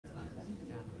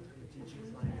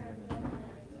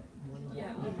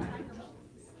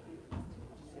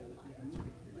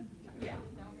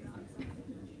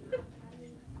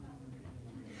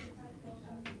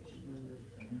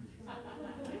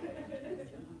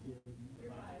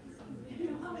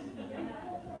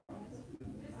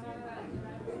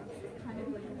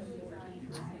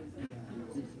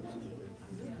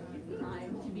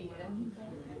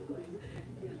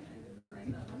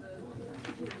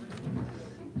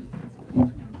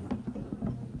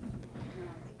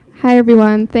Hi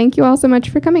everyone, thank you all so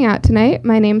much for coming out tonight.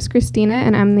 My name's Christina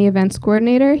and I'm the events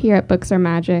coordinator here at Books Are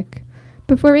Magic.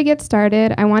 Before we get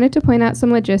started, I wanted to point out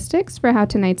some logistics for how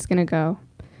tonight's gonna go.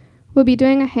 We'll be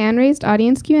doing a hand-raised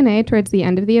audience Q&A towards the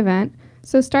end of the event,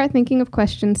 so start thinking of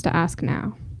questions to ask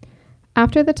now.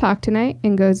 After the talk tonight,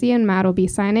 Ngozi and Matt will be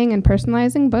signing and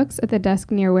personalizing books at the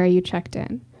desk near where you checked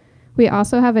in. We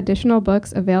also have additional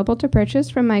books available to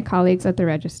purchase from my colleagues at the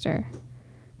register.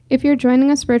 If you're joining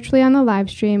us virtually on the live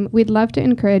stream, we'd love to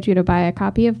encourage you to buy a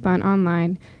copy of Bunt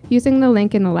online using the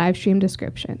link in the live stream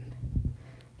description.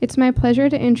 It's my pleasure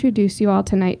to introduce you all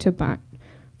tonight to Bunt,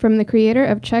 from the creator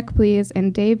of Check Please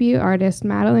and debut artist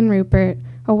Madeline Rupert,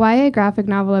 a YA graphic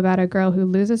novel about a girl who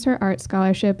loses her art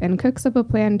scholarship and cooks up a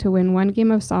plan to win one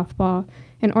game of softball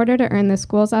in order to earn the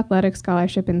school's athletic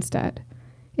scholarship instead.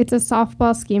 It's a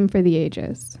softball scheme for the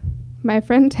ages. My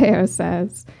friend Teo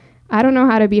says, I don't know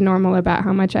how to be normal about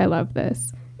how much I love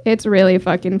this. It's really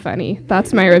fucking funny.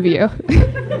 That's my review.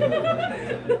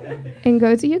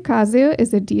 Ngozi Ukazu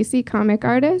is a DC comic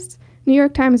artist, New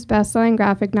York Times bestselling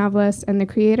graphic novelist, and the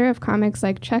creator of comics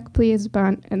like Check Please,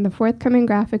 Bunt, and the forthcoming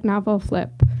graphic novel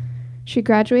Flip. She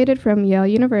graduated from Yale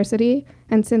University,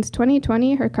 and since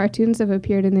 2020, her cartoons have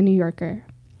appeared in The New Yorker.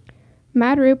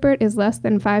 Matt Rupert is less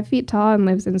than 5 feet tall and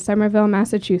lives in Somerville,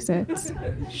 Massachusetts.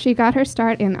 She got her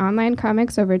start in online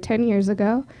comics over 10 years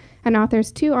ago and authors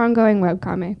 2 ongoing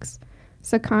webcomics,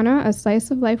 Sakana, a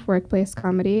slice-of-life workplace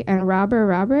comedy, and Robber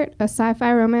Robert, a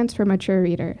sci-fi romance for mature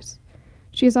readers.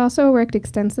 She's also worked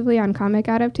extensively on comic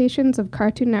adaptations of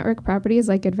Cartoon Network properties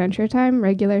like Adventure Time,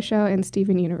 Regular Show, and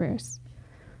Steven Universe.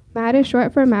 Matt is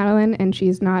short for Madeline, and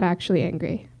she's not actually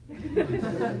angry.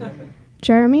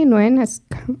 Jeremy Nguyen has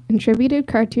contributed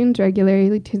cartoons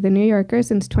regularly to The New Yorker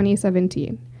since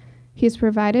 2017. He's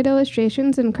provided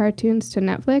illustrations and cartoons to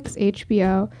Netflix,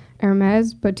 HBO,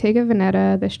 Hermes, Bottega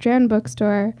Veneta, The Strand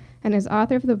Bookstore, and is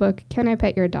author of the book Can I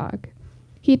Pet Your Dog?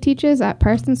 He teaches at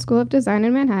Parsons School of Design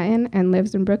in Manhattan and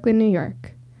lives in Brooklyn, New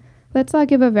York. Let's all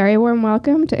give a very warm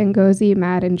welcome to Ngozi,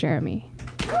 Matt, and Jeremy.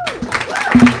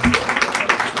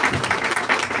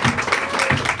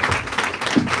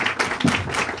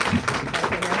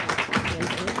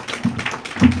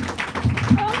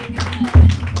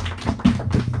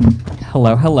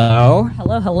 Hello, hello.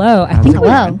 Hello, hello. I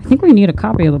think we need a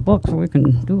copy of the book so we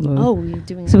can do the. Oh, we're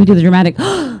doing. So we do the dramatic.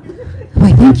 Why?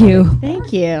 Thank you.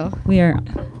 Thank you. We're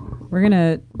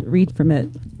gonna read from it.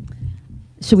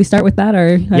 Should we start with that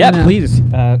or? Yeah, please.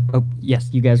 Yes,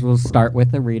 you guys will start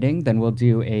with a reading. Then we'll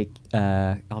do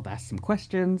I'll ask some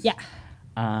questions. Yeah.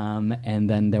 And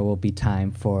then there will be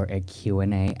time for a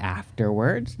Q&A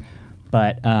afterwards.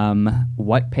 But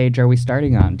what page are we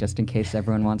starting on, just in case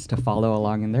everyone wants to follow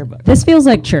along in their book? This feels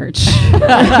like church.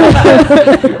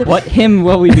 What hymn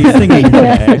will we be singing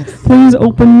today? Please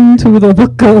open to the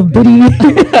book of Biddy.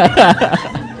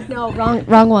 No,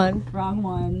 wrong one. Wrong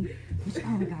one. Oh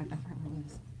my God, I forgot what it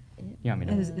was. You want me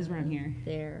to? Is around here.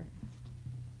 There.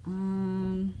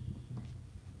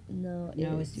 No,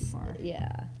 it's too far.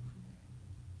 Yeah.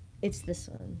 It's this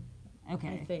one.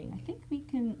 Okay. I think we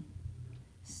can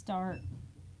start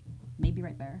maybe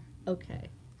right there. Okay.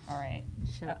 All right.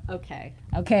 Okay.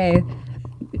 Okay.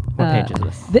 What page is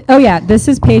this? This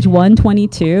is page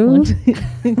 122.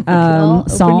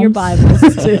 Open your Bibles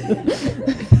too.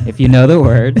 If you know the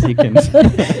words, you can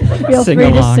Feel sing free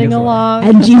along. to sing along.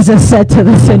 And Jesus said to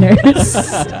the sinners,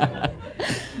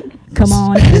 come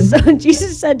on. So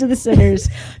Jesus said to the sinners,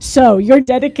 so you're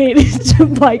dedicated to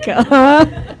Micah, huh?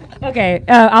 Okay,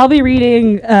 I'll be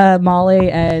reading Molly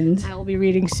and... I will be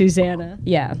reading Susanna.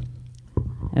 Yeah.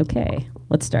 Okay,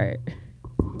 let's start.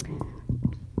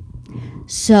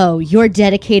 So, you're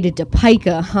dedicated to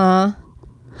Pica, huh?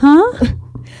 Huh?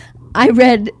 I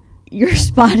read your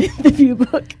spot in the view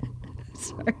book.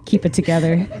 Sorry. Keep it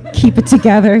together. Keep it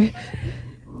together.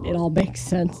 It all makes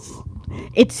sense.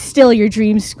 It's still your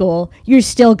dream school. You're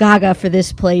still gaga for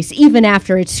this place, even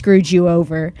after it screwed you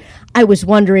over. I was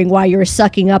wondering why you're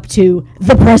sucking up to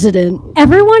the president.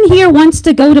 Everyone here wants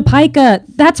to go to Pica.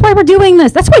 That's why we're doing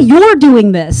this. That's why you're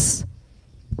doing this.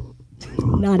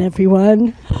 Not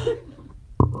everyone.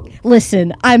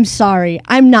 Listen, I'm sorry.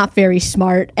 I'm not very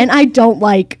smart, and I don't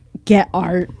get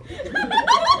art.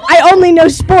 I only know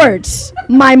sports.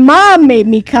 My mom made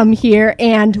me come here,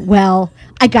 and, well,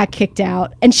 I got kicked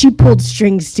out, and she pulled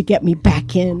strings to get me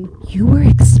back in. You were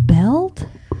expelled?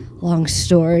 Long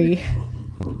story.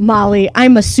 Molly,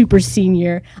 I'm a super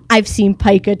senior. I've seen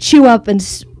Pica chew up and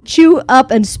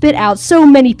spit out so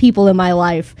many people in my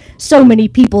life, so many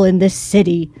people in this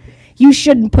city. You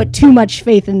shouldn't put too much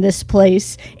faith in this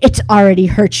place. It's already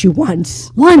hurt you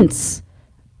once. Once,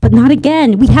 but not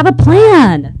again. We have a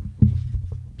plan.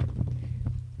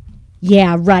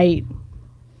 Yeah, right.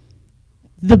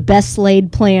 The best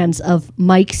laid plans of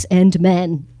Mikes and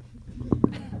men.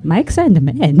 Mike's and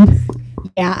men.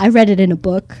 Yeah, I read it in a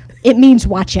book. It means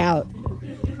watch out.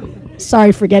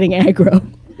 Sorry for getting aggro.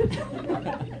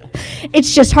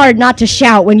 It's just hard not to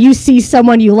shout when you see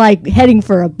someone you like heading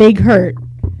for a big hurt.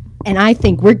 And I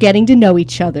think we're getting to know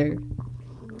each other.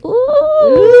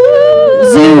 Ooh.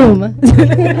 Zoom.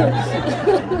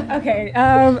 Okay,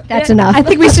 That's enough. I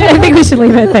think we should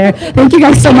leave it there. Thank you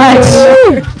guys so much.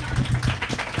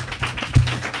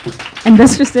 And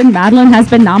this just in, Madeline has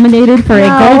been nominated for a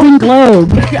Golden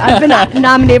Globe. I've been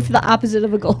nominated for the opposite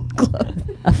of a Golden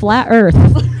Globe. A flat Earth.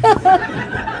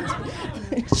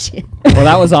 Shit. Well,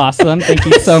 that was awesome. Thank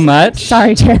you so much.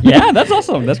 Sorry, Chairman. Yeah, that's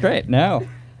awesome. That's great. No.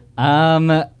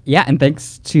 Yeah, and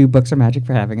thanks to Books Are Magic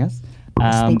for having us.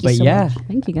 thank you but so yeah, much.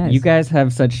 Thank you guys. you guys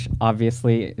have such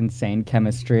obviously insane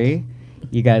chemistry.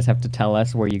 You guys have to tell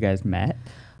us where you guys met.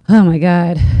 Oh my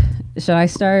God. Should I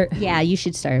start? Yeah, you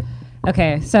should start.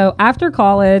 Okay, so after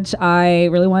college, I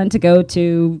really wanted to go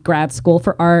to grad school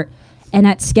for art. And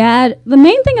at SCAD, the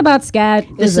main thing about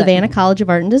SCAD The is that- Savannah College of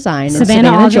Art and Design in Savannah Savannah,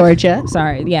 College- Georgia.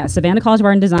 Sorry, yeah, Savannah College of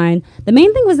Art and Design. The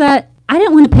main thing was that I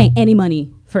didn't want to pay any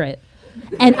money for it.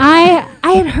 And I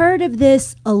had heard of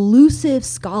this elusive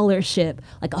scholarship,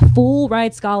 like a full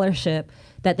ride scholarship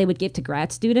that they would give to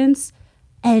grad students.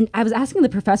 And I was asking the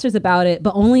professors about it,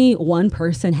 but only one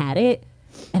person had it.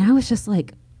 And I was just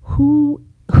like, who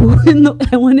who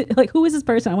is this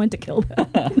person? I wanted to kill them.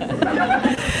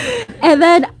 And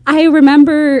then I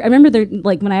remember there,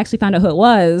 like, when I actually found out who it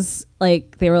was,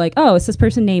 like, they were like, oh, it's this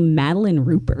person named Madeline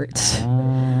Rupert.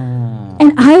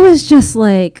 And I was just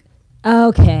like,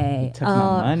 okay. Took my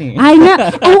money. I know.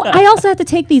 And I also had to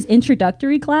take these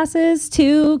introductory classes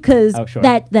too, because Oh, sure.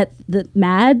 that the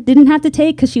Mad didn't have to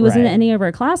take because she wasn't in Right. any of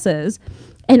our classes.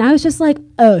 And I was just like,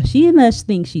 oh, she must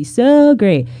think she's so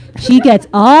great. She gets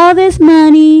all this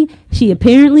money. She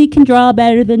apparently can draw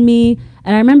better than me.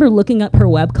 And I remember looking up her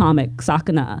webcomic,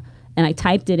 Sakana, and I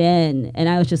typed it in, and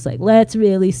I was just like, let's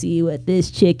really see what this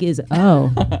chick is.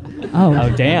 Oh. Oh,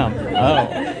 damn.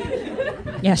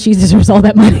 Oh. Yeah, she deserves all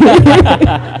that money.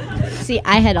 See,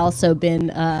 I had also been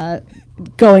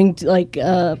going to, like,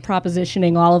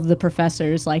 propositioning all of the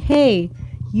professors, like, hey,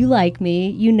 you like me.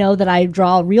 You know that I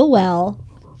draw real well.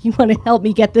 You want to help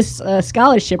me get this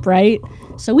scholarship, right?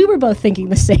 So we were both thinking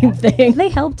the same thing. They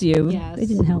helped you. Yes. They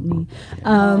didn't help me.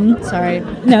 Sorry.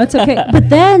 No, it's okay. But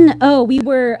then, we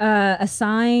were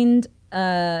assigned. We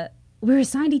were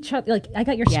assigned each other. Like, I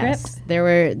got your Yes, script.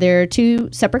 there are two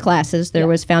separate classes. There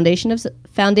was Foundations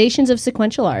of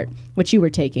Sequential Art, which you were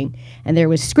taking, and there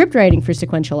was Script Writing for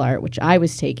Sequential Art, which I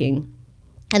was taking.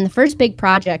 And the first big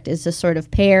project is to sort of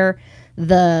pair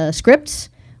the scripts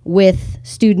with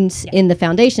students in the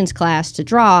Foundations class to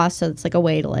draw. So it's like a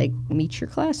way to, like, meet your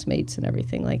classmates and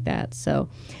everything like that. So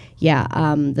yeah,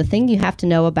 the thing you have to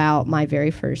know about my very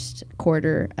first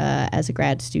quarter as a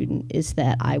grad student is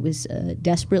that I was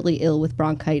desperately ill with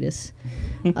bronchitis.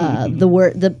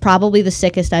 Probably the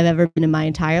sickest I've ever been in my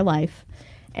entire life.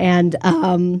 And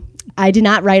I did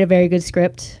not write a very good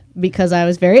script because I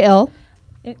was very ill.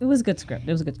 It was a good script.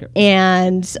 It was a good script.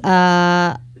 And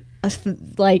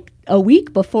like a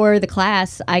week before the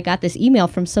class, I got this email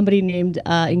from somebody named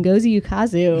Ngozi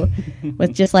Ukazu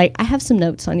with just like, I have some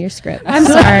notes on your script. I'm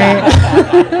sorry.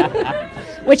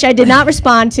 Which I did not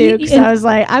respond to because I was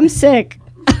like, I'm sick.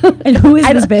 And who is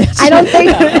this bitch? I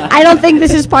don't think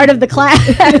this is part of the class.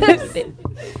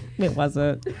 It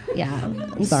wasn't. Yeah.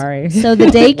 I'm sorry. So the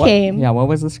day What- came. Yeah, what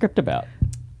was the script about?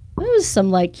 It was some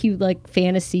like cute like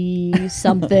fantasy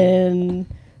something.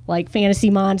 Like fantasy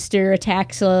monster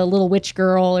attacks a little witch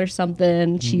girl or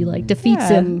something. She like defeats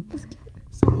him.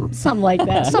 Something like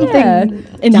that. Something Yeah.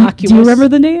 innocuous. Do you remember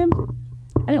the name?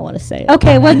 I don't want to say it.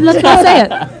 Okay, well, let's not say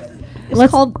it. It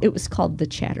was called The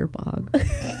Chatterbog.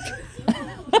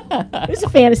 It was a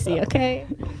fantasy, okay?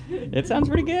 It sounds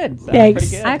pretty good. Sounds Thanks.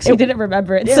 pretty good. I actually didn't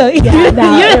remember it. So Yeah,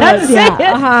 no, you it have was- to say it.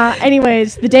 yeah,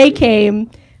 Anyways, the day came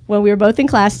when we were both in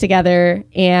class together,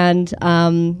 and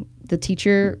the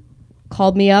teacher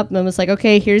called me up and was like,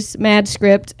 okay, here's Mad's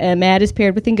script, and Mad is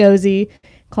paired with Ngozi.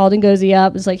 Called Ngozi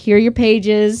up, was like, here are your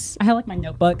pages. I had like my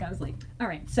notebook. I was like, all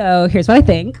right, so here's what I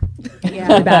think. Yeah.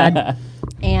 Really bad.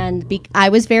 And I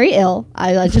was very ill.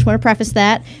 I just want to preface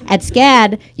that. At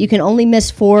SCAD, you can only miss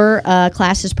 4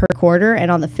 classes per quarter, and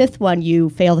on the 5th one, you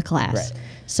fail the class. Right.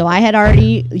 So I had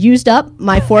already used up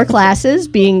my 4 classes,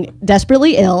 being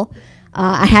desperately ill.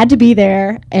 I had to be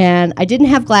there, and I didn't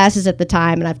have glasses at the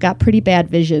time, and I've got pretty bad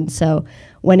vision. So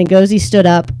when Ngozi stood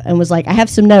up and was like, I have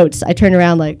some notes, I turned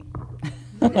around like,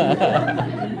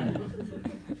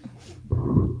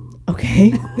 okay.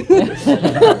 okay.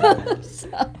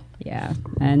 Yeah.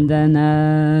 And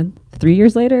then 3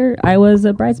 years later, I was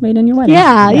a bridesmaid in your wedding.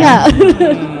 Yeah.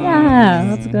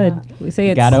 Yeah, that's good. We say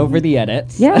it's Got over the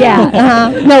edits. Yeah.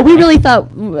 Yeah. No, we really thought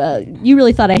you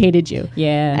really thought I hated you.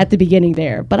 Yeah. At the beginning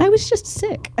there, but I was just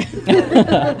sick.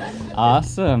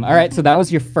 Awesome. All right, so that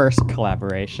was your first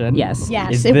collaboration. Yes.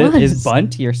 Yes, it was. Is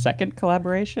Bunt your second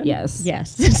collaboration? Yes.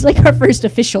 Yes, it's like our first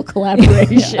official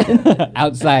collaboration.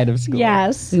 Outside of school.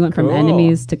 Yes, We went from Cool.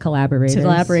 enemies to collaborators. to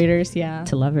collaborators. Yeah,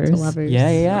 To lovers. to lovers.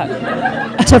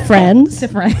 Yeah. To friends. To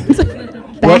friends.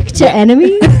 Back to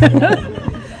enemies.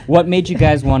 What made you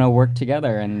guys want to work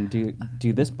together and do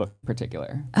this book in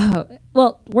particular? Oh,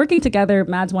 well, working together,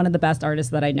 Mad's one of the best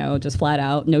artists that I know, just flat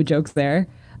out, no jokes there.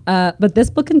 But this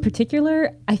book in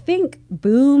particular, I think,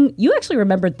 Boom, you actually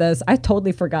remembered this. I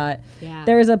totally forgot. Yeah.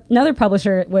 There's another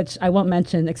publisher, which I won't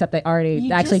mention, except they already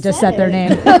You actually just just said said their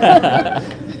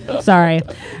it. name. Sorry.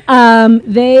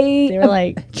 They were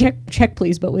like, check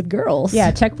please, but with girls.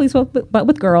 Yeah, check please, but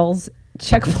with girls.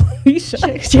 Check please.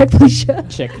 check please.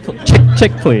 Chick,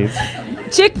 please.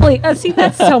 Chick please. See,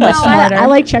 that's so much smarter. I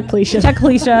like check please. Check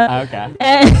please. Okay.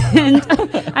 And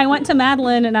I went to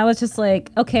Madeline and I was just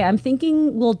like, okay, I'm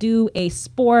thinking we'll do a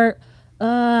sport,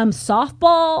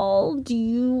 softball.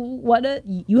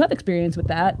 You have experience with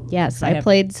that? Yes, I I have-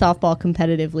 played softball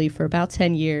competitively for about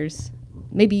 10 years,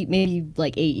 maybe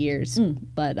like 8 years.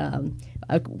 But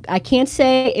I can't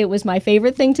say it was my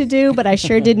favorite thing to do, but I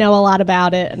sure did know a lot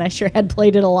about it, and I sure had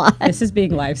played it a lot. This is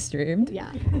being live streamed. Yeah.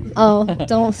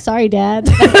 Oh, sorry, Dad.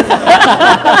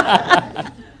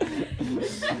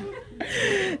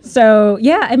 So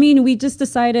yeah, I mean, we just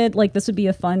decided like this would be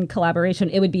a fun collaboration.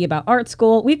 It would be about art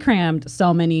school. We crammed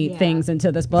so many things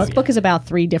into this book. This book is about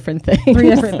 3 different things. 3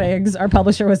 different things. Our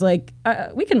publisher was like,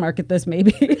 we can market this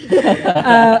maybe.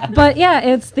 But yeah,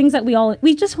 it's things that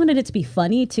we just wanted it to be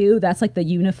funny too. That's like the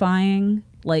unifying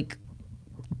like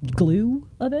glue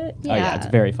of it. Oh yeah, it's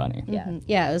very funny.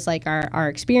 Yeah, it was like our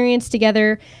experience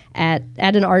together at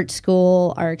an art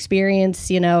school, our experience,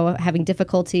 having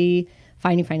difficulty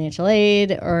finding financial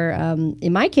aid, or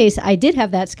in my case, I did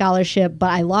have that scholarship, but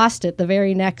I lost it the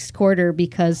very next quarter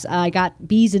because I got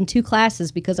B's in 2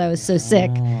 classes because I was so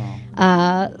sick.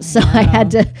 So I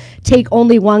had to take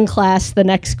only 1 class the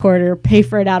next quarter, pay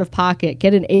for it out of pocket,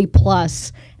 get an A+,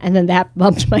 and then that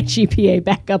bumped my GPA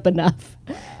back up enough.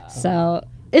 So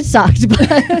it sucked,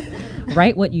 but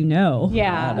Write what you know.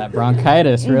 Wow, that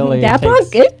bronchitis really.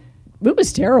 it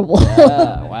was terrible.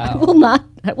 Wow.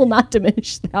 I will not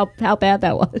diminish how bad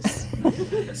that was.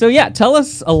 So yeah, tell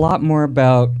us a lot more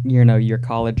about your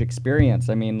college experience.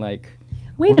 I mean, like,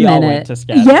 Wait we a all minute. went to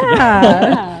SCAD.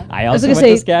 Yeah. I was also gonna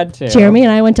went say, to SCAD too. Jeremy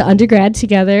and I went to undergrad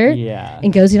together. Yeah.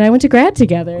 And Ngozi and I went to grad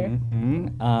together.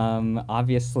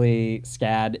 Obviously,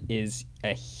 SCAD is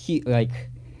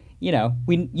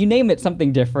you name it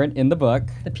something different in the book.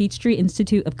 The Peachtree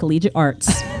Institute of Collegiate Arts.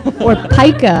 Or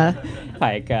PICA.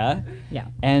 Pica. Yeah.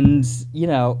 And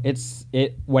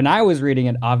when I was reading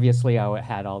it, obviously I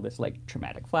had all this like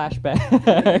traumatic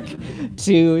flashback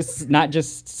to not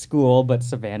just school but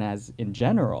Savannah in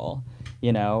general.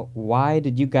 Why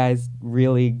did you guys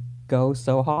really go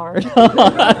so hard?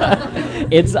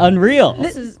 It's unreal.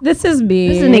 This is me.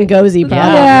 This is an Ngozi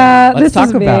problem. Yeah, Let's this talk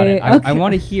is about me. it. I Okay.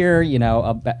 want to hear,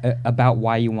 about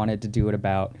why you wanted to do it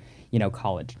about,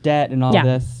 college debt and all Yeah.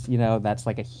 this. That's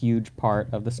like a huge part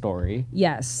of the story.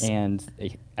 Yes. And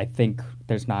I think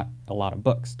there's not a lot of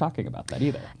books talking about that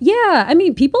either. Yeah, I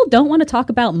mean, people don't want to talk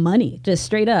about money, just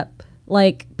straight up.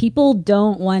 Like, people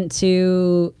don't want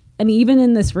to. I mean, even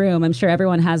in this room, I'm sure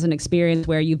everyone has an experience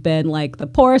where you've been like the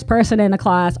poorest person in a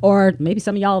class, or maybe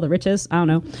some of y'all the richest. I don't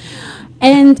know.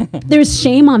 And there's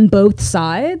shame on both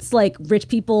sides. Like, rich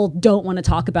people don't want to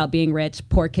talk about being rich.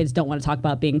 Poor kids don't want to talk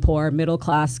about being poor. Middle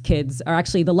class kids are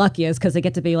actually the luckiest because they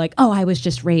get to be like, oh, I was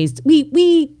just raised.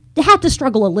 We had to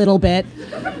struggle a little bit.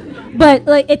 But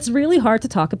like, it's really hard to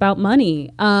talk about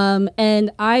money.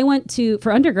 And I went to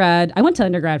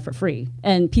undergrad for free.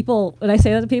 And people, when I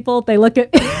say that to people, they look at,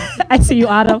 I see you,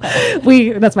 Otto.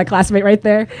 That's my classmate right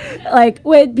there. Like,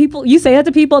 when you say that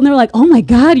to people and they're like, oh my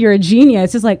God, you're a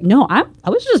genius. It's like, no, I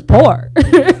was just poor.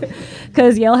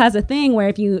 Because Yale has a thing where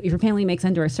if your family makes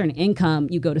under a certain income,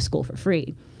 you go to school for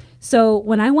free. So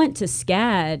when I went to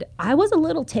SCAD, I was a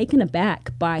little taken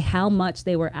aback by how much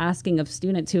they were asking of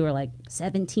students who are like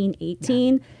 17,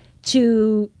 18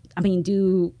 to,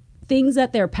 do things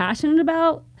that they're passionate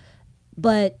about.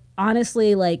 But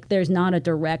honestly, like, there's not a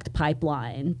direct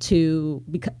pipeline to,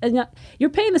 because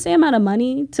you're paying the same amount of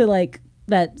money to like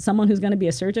that someone who's going to be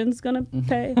a surgeon's going to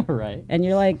pay. Right. And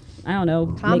you're like, I don't know,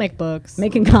 Comic books.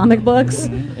 making comic books.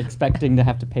 Expecting to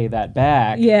have to pay that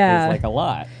back Yeah. is like a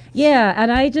lot. Yeah,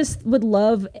 and I just would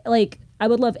love, I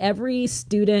would love every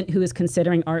student who is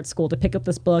considering art school to pick up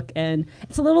this book. And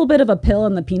it's a little bit of a pill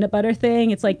in the peanut butter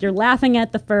thing. It's like you're laughing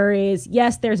at the furries.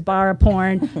 Yes, there's bar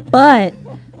porn, but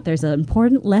there's an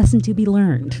important lesson to be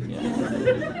learned.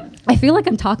 I feel like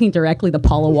I'm talking directly to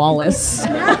Paula Wallace,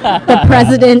 the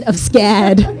president of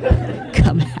SCAD.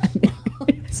 Come at me.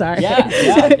 Sorry. Yeah,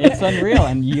 it's unreal.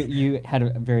 And you had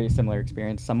a very similar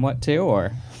experience somewhat too,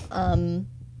 or?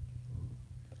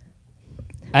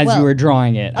 As you well- were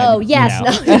drawing it. Oh, yes.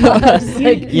 No, I was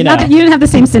like, You Not know. that you didn't have the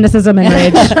same cynicism and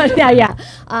rage. yeah.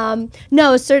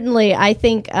 No, certainly. I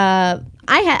think I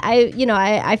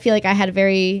feel like I had a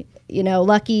very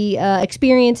lucky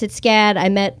experience at SCAD. I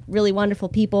met really wonderful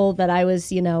people that I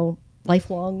was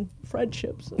lifelong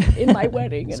friendships in my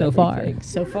wedding. And So far. everything.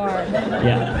 So far.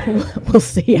 Yeah. We'll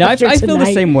see. No, I after feel the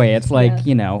tonight. same way. It's like,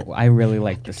 I really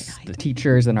like the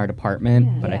teachers in our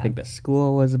department, but I Yeah. think the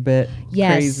school was a bit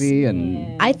Yes. crazy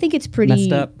and I think it's pretty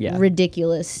Messed up, yeah.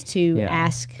 ridiculous to Yeah.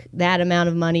 ask that amount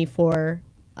of money for,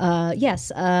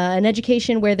 an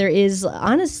education where there is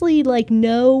honestly like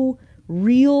no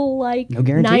real like No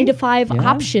guarantee. 9 to 5 Yeah,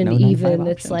 option no 9 to 5 even.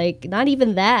 It's option. like not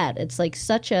even that. It's like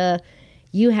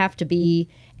you have to be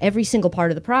every single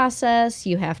part of the process.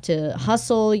 You have to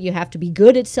hustle. You have to be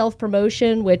good at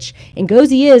self-promotion, which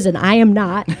Ngozi is, and I am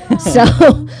not.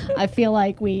 So I feel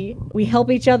like we help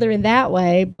each other in that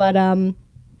way. But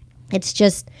it's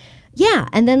just, yeah.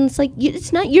 And then it's like,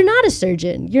 you're not a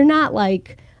surgeon. You're not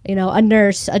like, a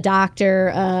nurse, a doctor,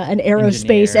 an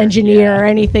aerospace engineer, or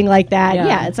anything like that.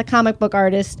 Yeah, it's a comic book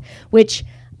artist, which,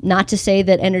 not to say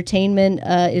that entertainment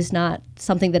is not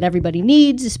something that everybody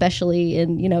needs, especially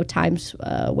in times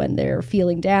when they're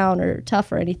feeling down or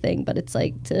tough or anything. But it's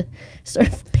like to sort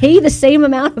of pay the same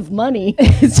amount of money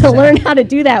to learn how to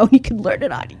do that when you can learn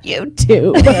it on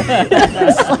YouTube.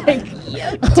 It's like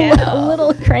a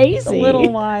little crazy, A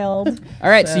little wild. All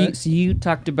right, so you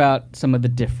talked about some of the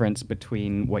difference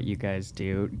between what you guys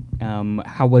do.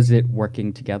 How was it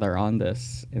working together on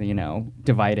this?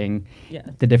 Dividing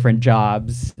the different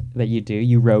jobs that you do.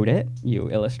 You wrote it,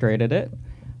 you illustrated it.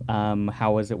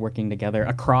 How was it working together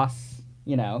across,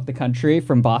 the country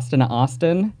from Boston to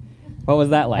Austin? What was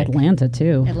that like? Atlanta,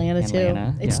 too. Atlanta too.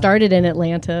 Atlanta, It yeah. started in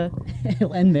Atlanta.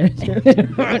 And there, too.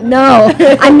 No,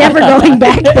 I'm never going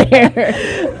back there.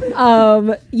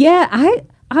 Yeah, I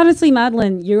honestly,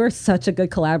 Madeline, you're such a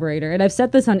good collaborator, and I've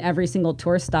said this on every single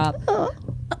tour stop.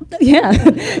 Yeah,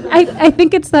 I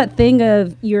think it's that thing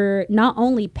of you're not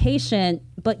only patient,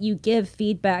 but you give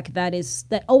feedback that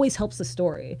always helps the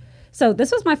story. So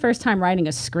this was my first time writing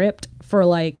a script for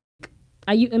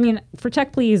for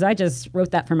Check Please, I just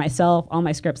wrote that for myself. All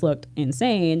my scripts looked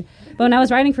insane, but when I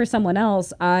was writing for someone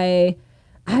else, I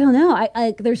don't know.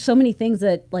 I there's so many things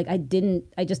that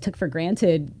I just took for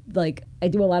granted. Like I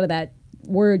do a lot of that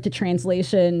word to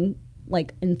translation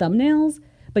in thumbnails,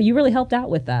 but you really helped out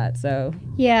with that. So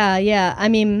Yeah. I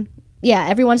mean,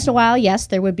 every once in a while, yes,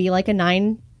 there would be like a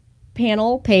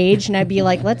 9-panel page, and I'd be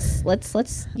like, let's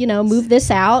move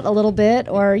this out a little bit,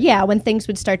 or when things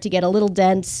would start to get a little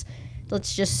dense,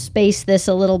 let's just space this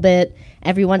a little bit.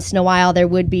 Every once in a while, there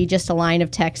would be just a line of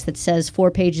text that says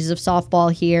 4 pages of softball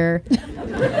here.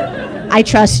 I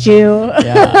trust you.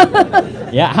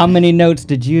 Yeah. How many notes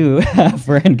did you have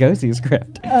for Ngozi's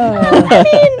script?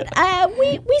 I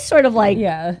mean, we sort of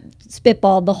yeah,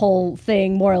 spitballed the whole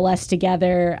thing more or less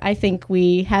together. I think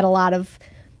we had a lot of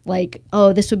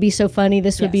this would be so funny.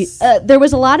 This would be. There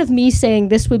was a lot of me saying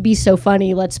this would be so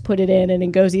funny. Let's put it in, and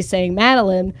Ngozi saying,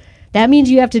 Madeline, that means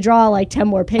you have to draw 10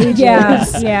 more pages.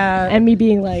 yeah, And me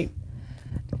being like,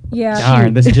 yeah.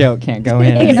 Darn, this joke can't go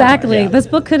in. Exactly. Yeah. This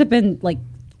book could have been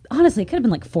honestly, it could have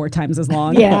been 4 times as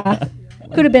long. yeah,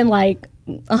 could have been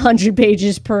 100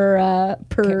 pages per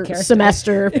Character.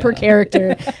 semester per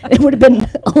character. It would have been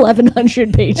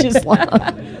 1,100 pages long.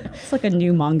 It's like a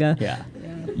new manga. Yeah.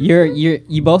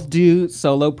 You both do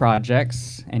solo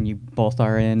projects, and you both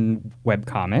are in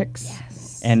webcomics.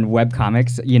 Yes. And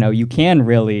webcomics, you can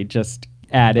really just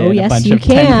add in a bunch you of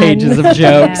 10 can. pages of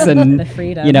jokes Yeah, and the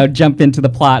freedom. jump into the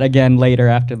plot again later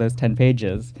after those 10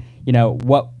 pages.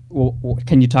 What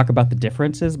can you talk about the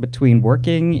differences between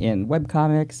working in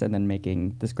webcomics and then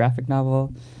making this graphic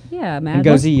novel? Yeah, And man.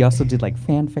 Ngozi, you also did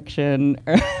fan fiction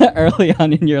early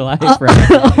on in your life, right?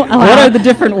 What are the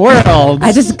different worlds?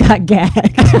 I just got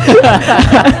gagged.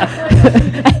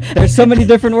 There's so many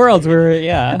different worlds where,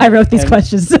 yeah. I wrote these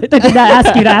questions. I did not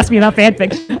ask you to ask me about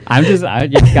fanfiction. I just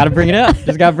gotta bring it up.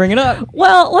 Just gotta bring it up.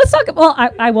 Well, let's talk. Well,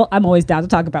 I'm always down to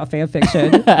talk about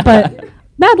fanfiction. But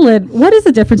Madeline, what is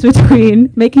the difference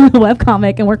between making a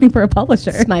webcomic and working for a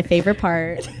publisher? It's my favorite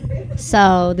part.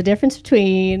 So the difference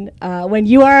between when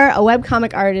you are a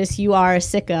webcomic artist, you are a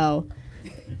sicko.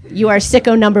 You are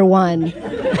sicko number one.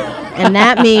 And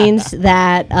that means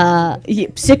that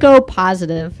sicko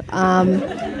positive.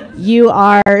 You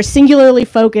are singularly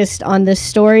focused on this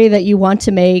story that you want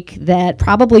to make that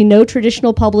probably no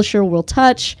traditional publisher will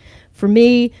touch. For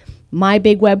me, my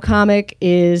big webcomic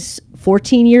is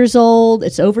 14 years old.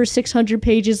 It's over 600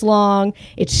 pages long.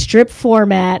 It's strip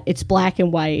format. It's black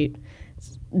and white.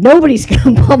 Nobody's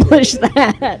going to publish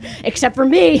that except for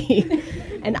me.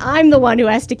 And I'm the one who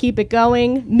has to keep it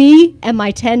going. Me and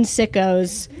my 10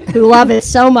 sickos who love it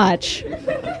so much.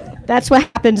 That's what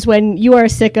happens when you are a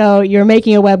sicko, you're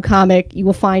making a webcomic, you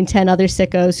will find 10 other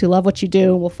sickos who love what you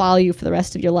do and will follow you for the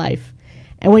rest of your life.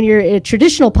 And when you're in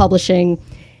traditional publishing,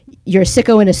 you're a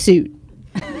sicko in a suit.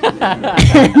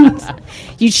 And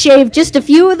you shave just a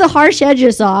few of the harsh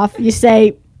edges off. You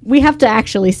say, we have to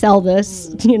actually sell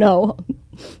this,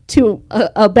 to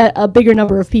a bigger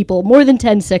number of people, more than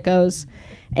 10 sickos.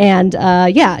 And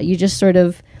you just sort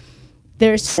of,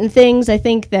 there's some things I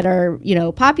think that are,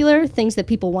 popular, things that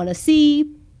people want to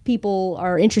see, people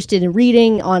are interested in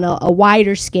reading on a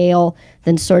wider scale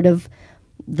than sort of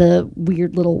the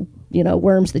weird little,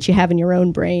 worms that you have in your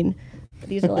own brain.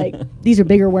 These are these are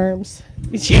bigger worms.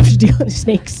 You have to deal with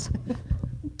snakes.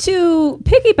 To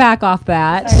piggyback off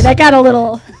that, Sorry, that got a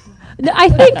little.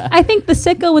 I think the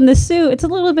sicko in the suit, it's a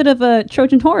little bit of a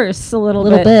Trojan horse, a little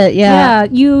bit. Yeah.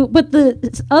 Yeah, but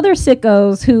the other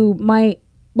sickos who might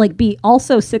be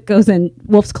also sickos in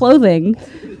wolf's clothing,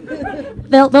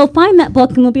 they'll find that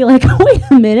book and they'll be like, wait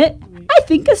a minute, I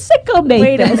think a sicko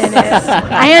made this. Wait a minute.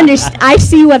 I understand. I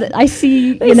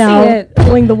see,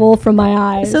 pulling the wool from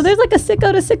my eyes. So there's like a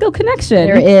sicko to sicko connection.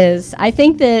 There is. I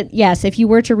think that, yes, if you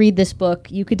were to read this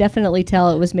book, you could definitely tell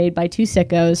it was made by two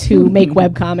sickos who make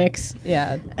webcomics.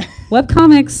 Yeah.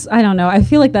 Webcomics, I don't know. I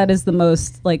feel like that is the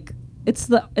most, it's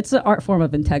the art form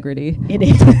of integrity. It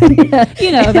is.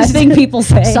 That thing people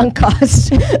say. Sunk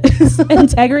cost.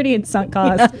 Integrity and sunk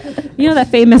cost. Yeah. That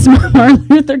famous Martin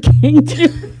Luther King Jr.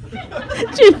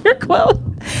 quote.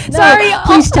 No, sorry,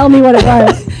 please tell me what it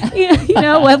was.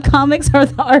 Webcomics are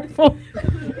the art form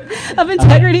of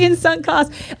integrity and sunk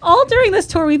cost. All during this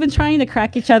tour, we've been trying to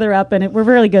crack each other up, and we're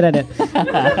really good at it.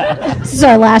 This is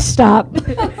our last stop.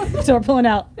 So we're pulling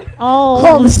out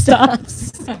all the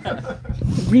stops.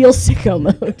 Real sicko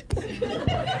mode.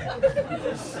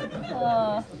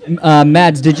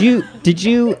 Mads, did you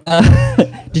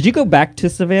go back to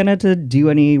Savannah to do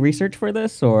any research for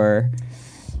this, or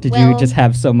did you just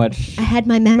have so much? I had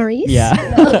my memories.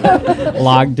 Yeah,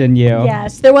 logged in you.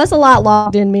 Yes, there was a lot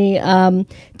logged in me.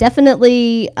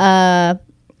 Definitely.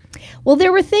 Well,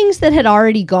 there were things that had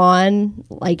already gone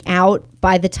out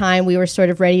by the time we were sort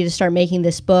of ready to start making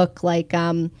this book.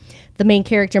 The main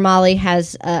character, Molly,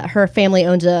 has her family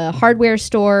owns a hardware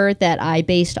store that I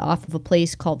based off of a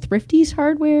place called Thrifty's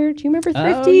Hardware. Do you remember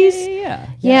Thrifty's?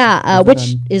 Yeah.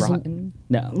 Which is Broughton?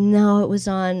 No, it was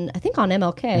on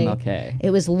MLK. MLK.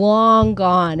 It was long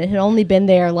gone. It had only been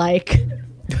there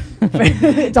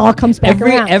it all comes back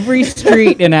around. Every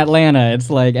street in Atlanta,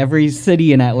 it's like every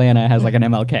city in Atlanta has an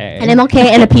MLK. An MLK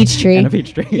and a Peachtree. And a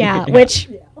Peachtree. Yeah, which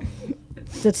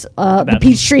that's the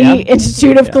Peachtree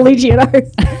Institute of Collegiate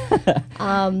Arts.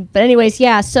 But anyways,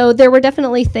 so there were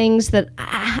definitely things that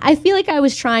I feel like I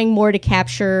was trying more to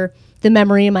capture the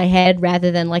memory in my head rather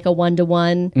than a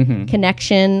one-to-one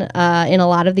connection in a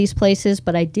lot of these places.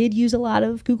 But I did use a lot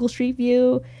of Google Street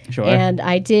View. Sure. And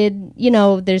I did,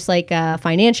 there's a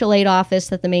financial aid office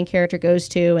that the main character goes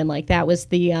to. And that was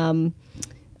the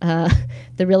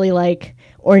really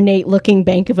ornate looking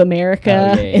Bank of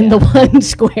America in the one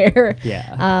square.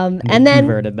 Yeah. And then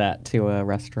converted that to a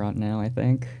restaurant now, I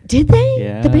think. Did they?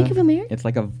 Yeah. The Bank of America?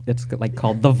 It's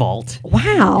called The Vault.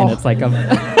 Wow. And it's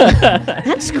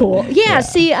That's cool. Yeah.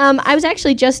 See, I was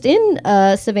actually just in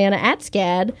Savannah at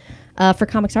SCAD for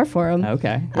Comics Art Forum.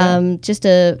 Okay. Just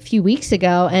a few weeks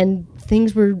ago, and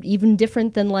things were even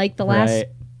different than the last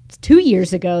 2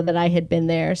 years ago that I had been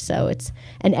there. So it's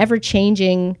an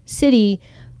ever-changing city,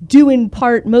 due in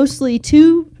part mostly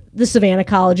to the Savannah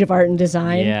College of Art and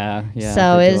Design. Yeah.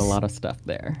 So they do a lot of stuff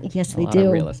there. Yes, they do.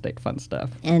 Of real estate fun stuff.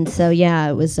 And so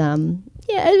it was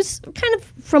it was kind of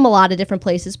from a lot of different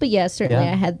places, but certainly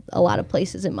I had a lot of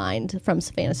places in mind from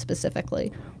Savannah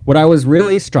specifically. What I was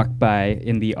really struck by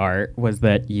in the art was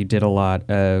that you did a lot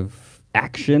of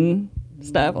action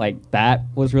stuff. Like that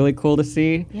was really cool to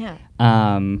see. Yeah.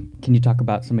 Can you talk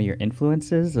about some of your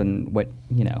influences and what,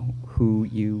 who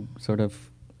you sort of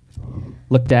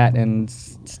looked at and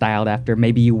styled after?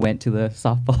 Maybe you went to the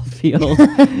softball field.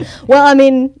 Well, I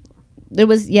mean, it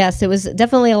was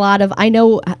definitely a lot of I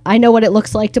know what it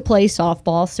looks like to play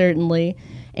softball, certainly.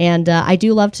 And I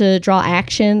do love to draw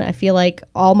action. I feel like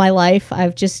all my life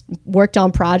I've just worked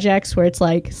on projects where it's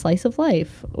like slice of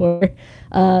life or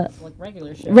Like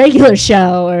regular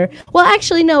show or well,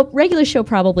 actually no, regular show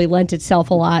probably lent itself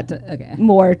a lot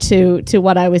more to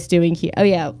what I was doing here. Oh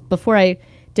yeah, before I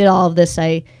did all of this,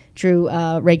 I drew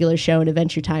regular show and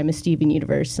Adventure Time of Steven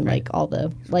Universe and like all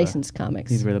the licensed comics.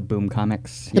 These were the Boom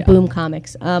comics. The Boom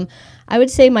comics. I would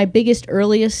say my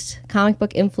earliest comic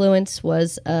book influence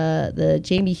was the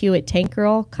Jamie Hewitt Tank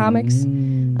Girl comics,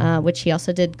 which he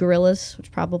also did Gorillas,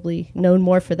 which probably known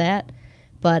more for that.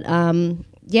 But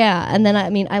yeah, and then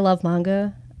I love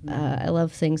manga. I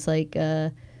love things like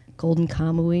Golden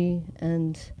Kamui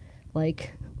and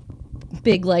like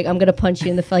big like I'm gonna punch you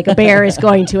in the like a bear is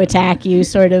going to attack you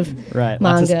sort of Right.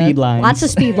 manga. Lots of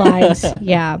speed lines.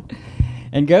 Yeah.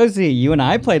 And Ngozi, you and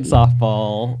I played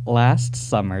softball last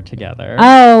summer together.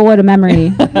 Oh, what a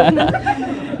memory.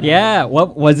 Yeah.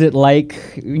 What was it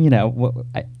like?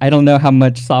 I don't know how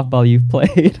much softball you've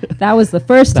played. That was the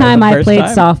first That was time the I first played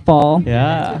time? softball.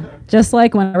 Yeah. Just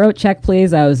like when I wrote Check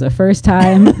Please, that was the first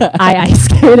time I ice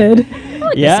skated.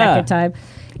 Like Yeah. The second time.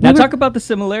 Now We were- talk about the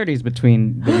similarities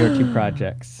between your two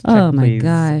projects. Oh Check my Please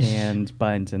gosh. And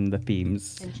Bunt and the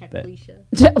themes. that-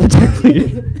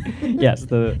 yes,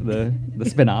 the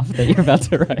spin-off that you're about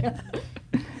to write.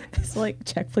 It's like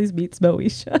Check Please meets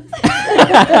Moesha.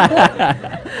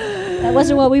 That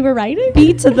wasn't what we were writing?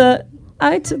 B to the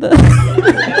I to the.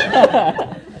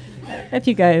 If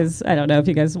you guys, I don't know if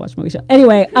you guys watch Moesha.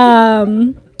 Anyway,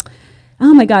 oh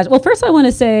my gosh. Well, first I want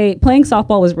to say playing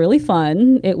softball was really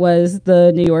fun. It was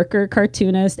the New Yorker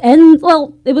cartoonist, and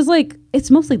well, it was like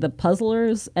it's mostly the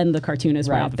puzzlers and the cartoonists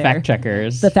were out the there. fact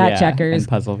checkers. The fact checkers. And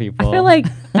puzzle people. I feel like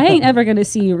I ain't ever gonna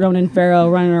see Ronan Farrow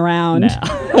running around.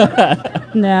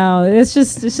 No, it's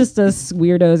just us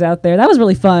weirdos out there. That was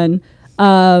really fun.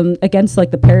 Against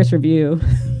like the Paris Review.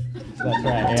 That's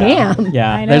right. Damn.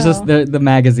 Yeah. I There's just know. the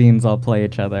magazines all play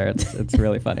each other. It's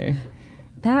really funny.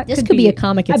 That This could be a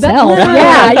comic I bet- itself.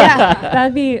 yeah.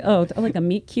 That'd be like a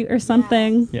meet cute or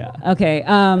something. Yeah. Okay.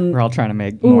 We're all trying to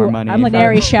make more money. I'm like, from-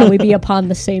 Mary, shall we be upon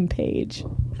the same page?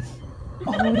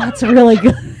 Oh, that's really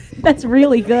good. That's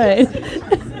really good.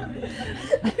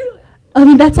 I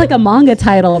mean, that's like a manga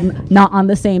title, not on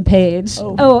the same page.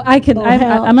 Oh, I can.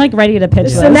 hell. I'm like ready to pitch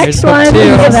It's this. the next one. Book two.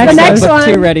 It's the next Book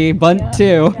one. two ready. Bunt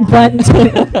two.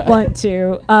 Blunt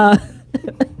two.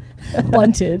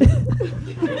 Blunted.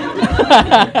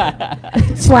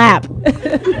 Slap.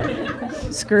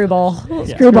 Screwball.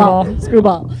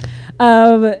 Screwball.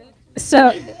 So,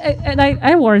 and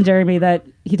I warned Jeremy that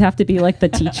he'd have to be like the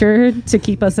teacher to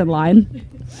keep us in line.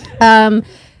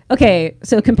 Okay,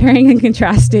 so comparing and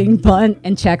contrasting Bunt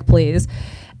and Check Please.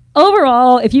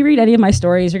 Overall, if you read any of my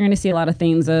stories, you're going to see a lot of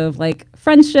themes of like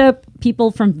friendship,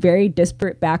 people from very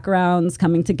disparate backgrounds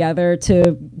coming together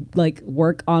to like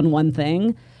work on one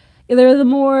thing. There are the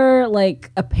more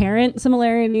like apparent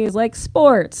similarities like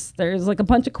sports. There's like a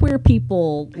bunch of queer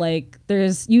people. Like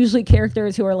there's usually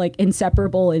characters who are like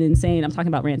inseparable and insane. I'm talking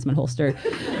about Ransom and Holster.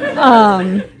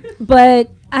 But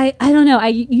I don't know. I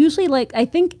usually I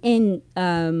think in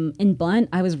Bunt,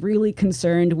 I was really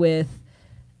concerned with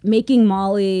making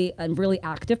Molly a really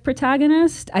active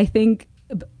protagonist. I think,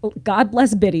 God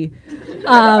bless Biddy.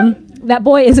 That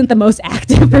boy isn't the most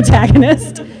active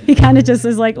protagonist. He kind of just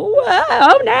is like, whoa,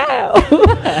 oh no.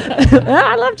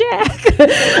 I love Jack.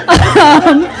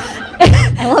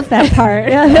 I love that part.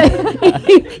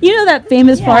 You know that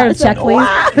famous part of Check Please?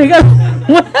 They go,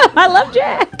 I love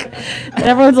Jack. And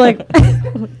everyone's like,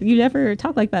 you never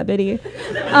talk like that, Biddy.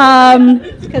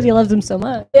 Because he loves him so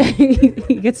much.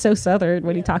 He gets so southern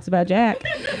when he talks about Jack.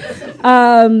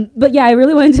 But yeah, I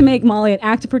really wanted to make Molly an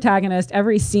active protagonist.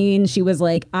 Every scene, she was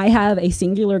like, I have a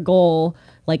singular goal,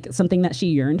 like something that she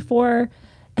yearned for.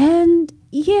 And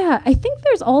yeah, I think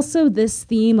there's also this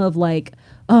theme of like,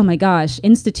 oh my gosh,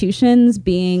 institutions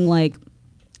being like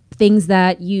things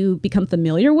that you become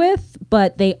familiar with,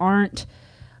 but they aren't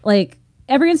like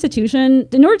every institution.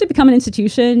 In order to become an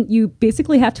institution, you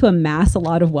basically have to amass a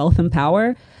lot of wealth and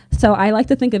power. So I like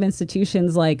to think of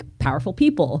institutions like powerful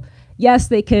people. Yes,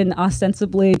 they can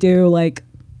ostensibly do like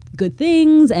good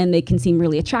things and they can seem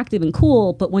really attractive and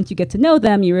cool, but once you get to know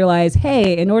them, you realize,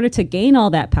 hey, in order to gain all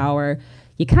that power,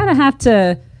 you kind of have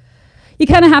to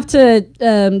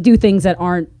do things that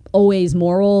aren't always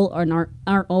moral or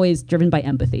aren't always driven by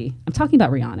empathy. I'm talking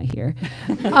about Rihanna here.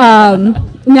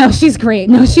 No, she's great.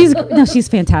 She's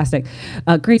fantastic.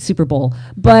 Great Super Bowl.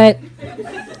 But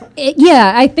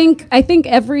I think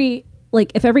every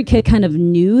if every kid kind of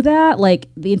knew that, like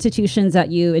the institutions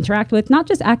that you interact with, not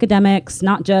just academics,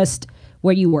 not just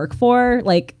where you work for,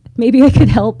 like maybe I could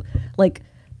help like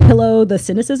pillow the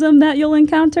cynicism that you'll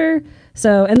encounter.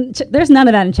 So, and there's none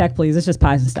of that in Check Please. It's just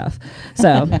pies and stuff.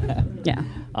 So, yeah.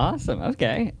 Awesome.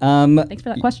 Okay. Thanks for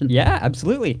that question. Yeah,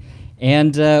 absolutely.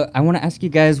 And I want to ask you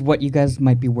guys what you guys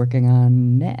might be working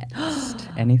on next.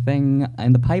 Anything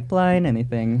in the pipeline?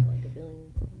 Anything?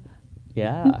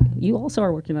 Yeah. You also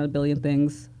are working on a billion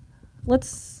things.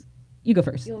 You go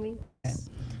first. You want me?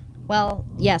 Well,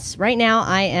 yes. Right now,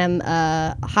 I am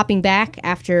hopping back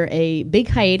after a big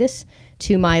hiatus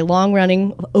to my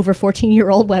long-running, over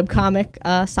 14-year-old webcomic,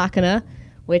 Sakana,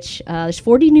 which there's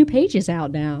 40 new pages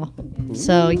out now.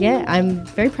 So, yeah, I'm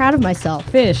very proud of myself.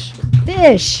 Fish.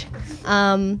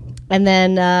 And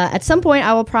then at some point,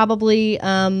 I will probably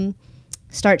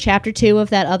start chapter 2 of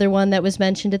that other one that was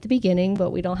mentioned at the beginning, but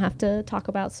we don't have to talk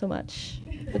about so much.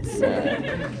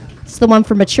 It's the one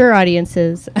for mature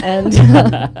audiences. And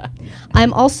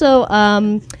I'm also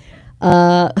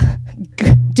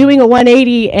doing a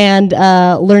 180 and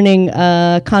learning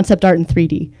concept art in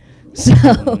 3D. So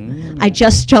I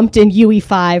just jumped in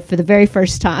UE5 for the very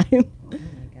first time.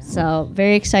 So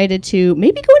very excited to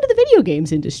maybe go into the video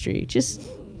games industry. Just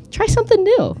try something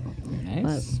new.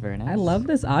 Nice. Very nice. I love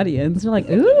this audience. They're like,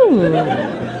 ooh.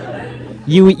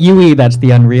 UE, that's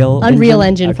the Unreal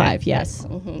Engine Okay. 5, yes.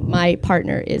 My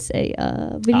partner is a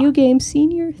video game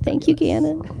senior. Thank you,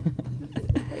 Gannon.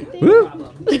 Woo.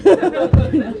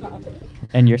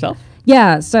 And yourself?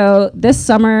 Yeah, so this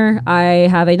summer I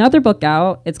have another book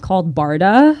out. It's called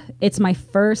Barda. It's my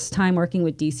first time working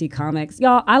with DC Comics.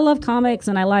 Y'all, I love comics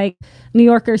and I like New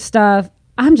Yorker stuff.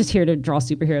 I'm just here to draw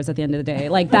superheroes at the end of the day.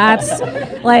 That's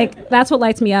what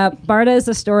lights me up. Barda is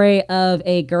the story of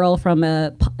a girl from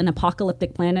an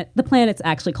apocalyptic planet. The planet's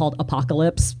actually called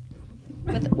Apocalypse.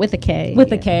 With a K.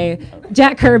 With a K.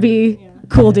 Jack Kirby.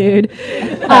 Cool dude.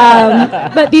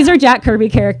 But these are Jack Kirby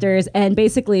characters, and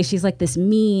basically she's like this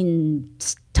mean,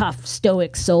 tough,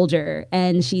 stoic soldier,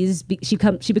 and she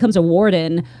becomes a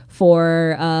warden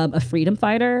for a freedom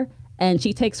fighter, and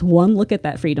she takes one look at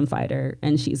that freedom fighter,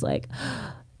 and she's like,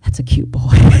 that's a cute boy.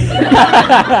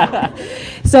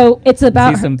 So it's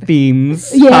about See some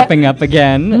themes popping up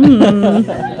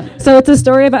again. So it's a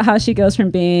story about how she goes from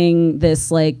being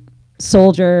this like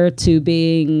soldier to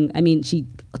being, she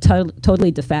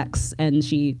totally defects and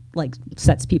she like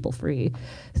sets people free,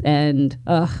 and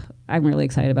I'm really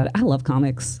excited about it. I love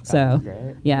comics. So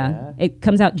great. Yeah, it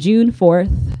comes out June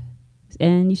 4th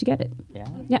and you should get it.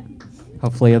 Yeah,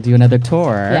 Hopefully you'll do another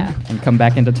tour and come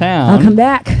back into town. I'll come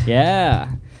back. Yeah.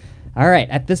 All right.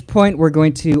 At this point, we're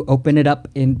going to open it up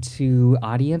into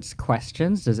audience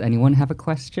questions. Does anyone have a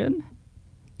question?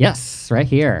 Yes, right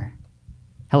here.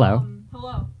 Hello.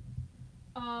 Hello.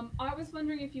 I was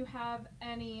wondering if you have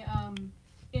any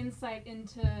insight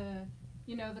into,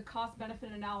 the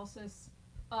cost-benefit analysis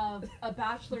of a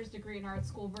bachelor's degree in art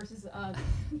school versus a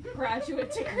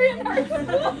graduate degree in art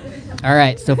school. All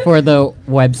right. So for the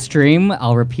web stream,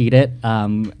 I'll repeat it.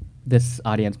 This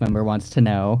audience member wants to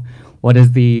know, what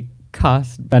is the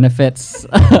cost benefits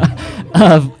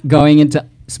of going into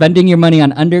spending your money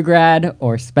on undergrad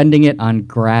or spending it on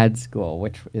grad school?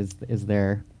 Which is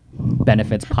there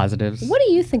benefits, positives? What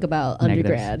do you think about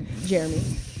negatives? undergrad, Jeremy?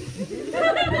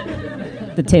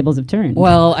 The tables have turned.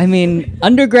 Well,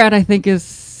 undergrad I think is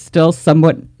still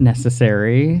somewhat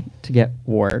necessary to get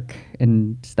work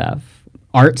and stuff.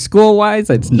 Art school wise,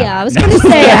 it's not. Yeah, I was going to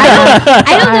say, I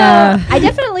don't know. I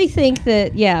definitely think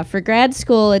that, for grad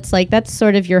school, it's like that's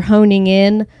sort of you're honing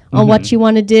in on what you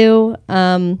want to do.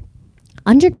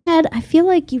 Undergrad, I feel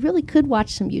like you really could watch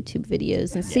some YouTube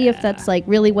videos and see if that's like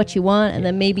really what you want, and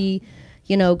then maybe,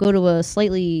 go to a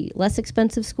slightly less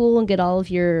expensive school and get all of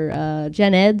your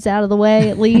gen eds out of the way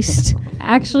at least.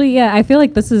 Actually, yeah, I feel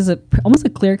like this is almost a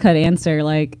clear-cut answer.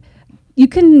 Like, you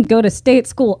can go to state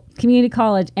school, community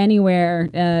college, anywhere,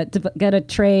 get a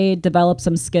trade, develop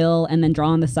some skill, and then draw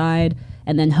on the side,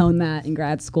 and then hone that in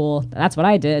grad school. That's what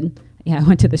I did. Yeah, I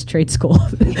went to this trade school.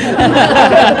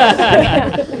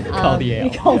 Called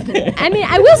Yale.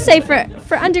 I will say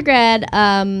for undergrad,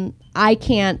 I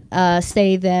can't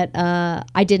say that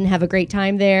I didn't have a great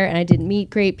time there and I didn't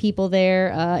meet great people there,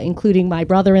 including my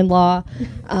brother-in-law,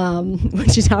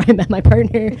 which is how I met my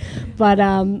partner. But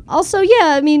also,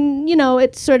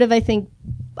 it's sort of, I think,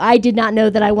 I did not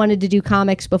know that I wanted to do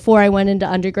comics before I went into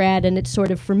undergrad, and it's sort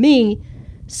of, for me,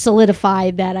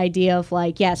 solidified that idea of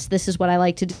like, yes, this is what I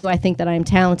like to do. I think that I'm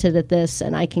talented at this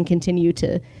and I can continue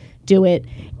to do it.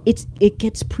 It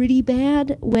gets pretty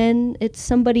bad when it's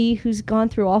somebody who's gone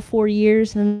through all 4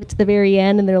 years and it's the very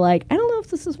end and they're like, I don't know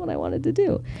if this is what I wanted to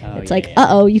do. It's like,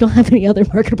 uh-oh, you don't have any other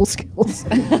marketable skills.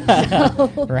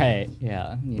 Right,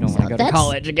 yeah. You don't want to go to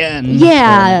college again.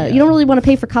 Yeah, you don't really want to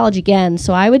pay for college again.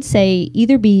 So I would say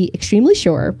either be extremely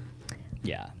sure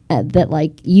that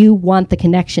like you want the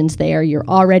connections there.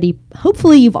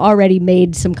 Hopefully you've already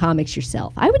made some comics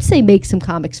yourself. I would say make some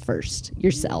comics first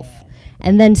yourself.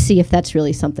 And then see if that's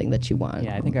really something that you want.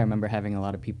 Yeah, I think I remember having a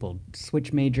lot of people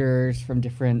switch majors from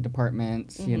different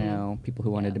departments, you know, people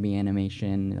who wanted to be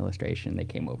animation, illustration, they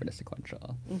came over to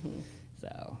sequential.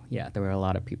 So, yeah, there were a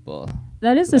lot of people.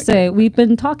 That is to say, we've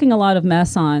been talking a lot of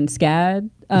mess on SCAD,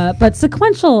 but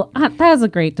sequential, that is a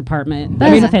great department.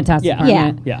 That is a fantastic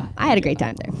department. Yeah. I had a great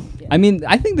time there. I mean,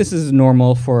 I think this is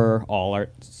normal for all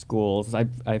art schools.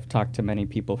 I've talked to many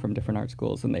people from different art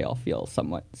schools, and they all feel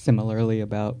somewhat similarly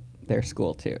about their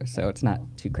school too, so it's not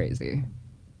too crazy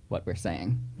what we're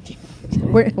saying.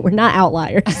 We're not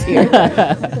outliers here.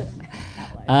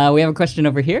 We have a question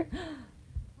over here.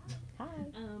 Hi.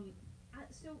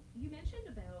 So you mentioned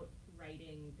about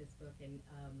writing this book and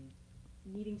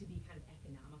needing to be kind of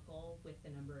economical with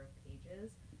the number of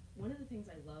pages. One of the things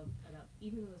I love about,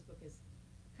 even though this book is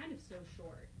kind of so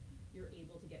short, you're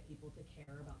able to get people to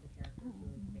care about the characters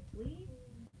really quickly.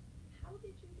 How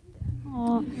did you do that?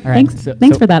 All right,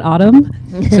 thanks for that, Autumn.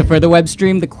 So for the web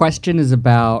stream, the question is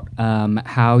about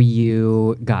how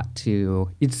you got to.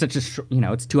 It's such a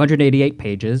it's 288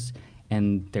 pages,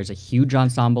 and there's a huge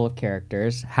ensemble of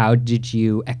characters. How did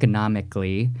you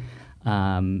economically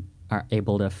are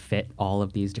able to fit all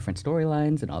of these different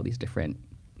storylines and all these different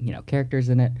characters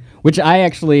in it? Which I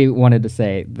actually wanted to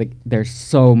say, there's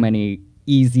so many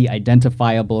easy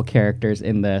identifiable characters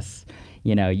in this.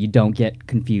 You don't get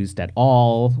confused at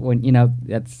all when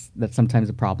that's sometimes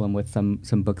a problem with some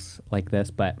books like this,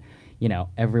 but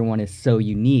everyone is so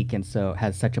unique and so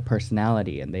has such a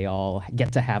personality, and they all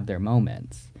get to have their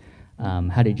moments.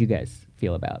 How did you guys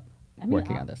feel about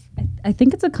working on this? I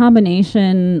think it's a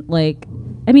combination.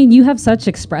 You have such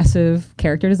expressive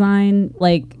character design.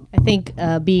 I think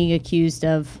being accused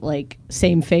of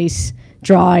same face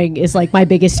drawing is my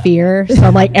biggest fear. So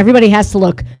I'm everybody has to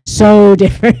look so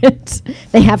different.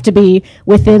 They have to be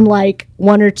within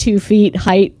 1 or 2 feet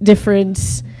height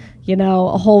difference,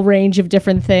 a whole range of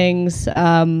different things.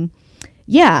 I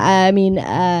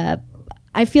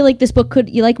feel like this book could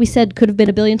have been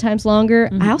a billion times longer.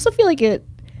 I also feel like it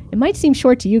might seem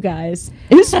short to you guys.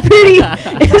 It was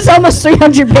it was almost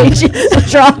 300 pages to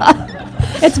draw.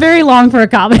 It's very long for a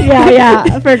comic.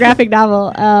 Yeah, for a graphic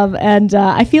novel. And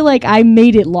I feel like I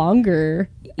made it longer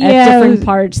at different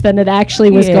parts than it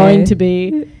actually was going to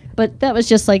be. But that was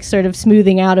just sort of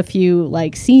smoothing out a few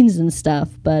scenes and stuff.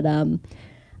 But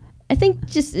I think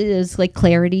just it is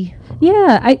clarity.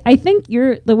 Yeah, I think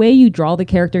the way you draw the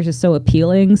characters is so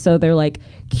appealing. So they're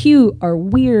cute or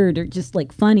weird or just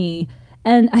funny.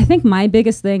 And I think my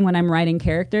biggest thing when I'm writing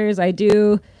characters, I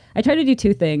try to do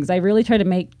 2 things. I really try to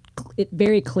make it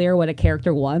very clear what a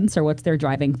character wants or what's their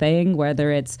driving thing,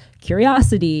 whether it's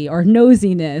curiosity or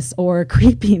nosiness or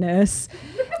creepiness.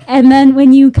 And then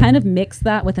when you kind of mix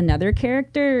that with another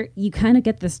character, you kind of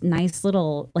get this nice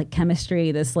little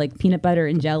chemistry, this peanut butter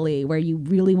and jelly, where you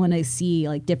really want to see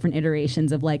different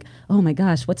iterations of oh my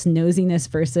gosh, what's nosiness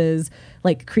versus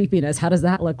creepiness? How does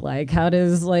that look like? How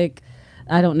does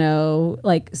I don't know,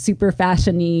 super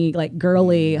fashion-y,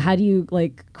 girly. How do you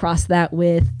cross that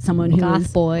with someone who's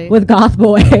Goth boy,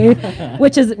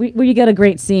 which is where you get a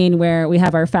great scene where we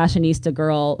have our fashionista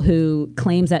girl who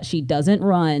claims that she doesn't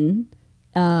run.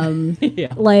 And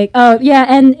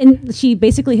she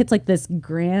basically hits this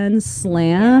grand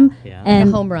slam and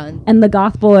a home run. And the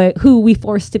goth boy who we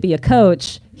forced to be a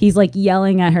coach, he's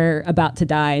yelling at her about to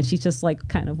die, and she's just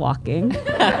kind of walking.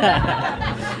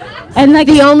 And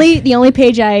the only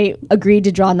page I agreed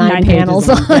to draw 9 panels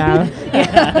on.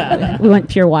 Yeah. We went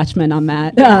pure Watchmen on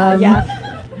that.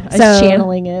 So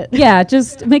channeling it. Yeah,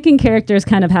 just making characters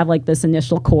kind of have this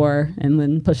initial core, and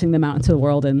then pushing them out into the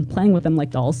world and playing with them like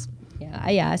dolls.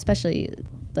 Yeah, especially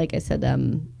I said,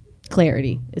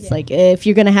 clarity. It's if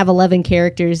you're gonna have 11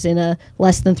 characters in a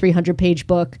less than 300 page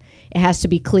book, it has to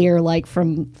be clear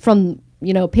from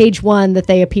page 1 that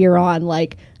they appear on.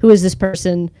 Who is this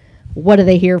person? What are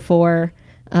they here for?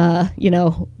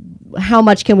 How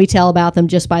much can we tell about them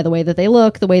just by the way that they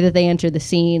look, the way that they enter the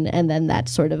scene, and then that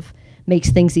sort of makes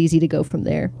things easy to go from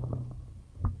there.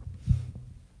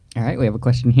 All right, we have a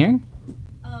question here.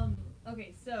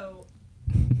 Okay, so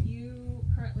you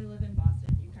currently live in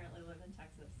Boston. You currently live in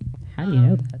Texas. How do you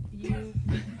know that?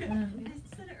 I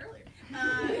said it earlier.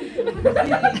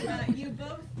 You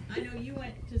both, I know you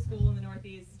went to school in the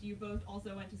Northeast. You both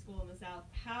also went to school in the South.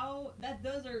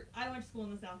 I went to school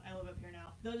in the South. I live up here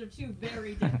now. Those are two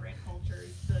very different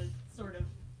cultures. The sort of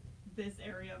this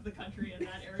area of the country and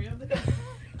that area of the country.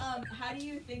 How do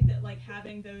you think that like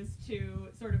having those two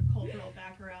sort of cultural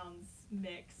backgrounds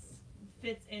mix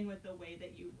fits in with the way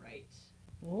that you write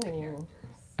the characters?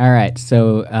 All right,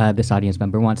 so this audience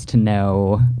member wants to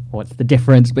know what's the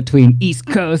difference between East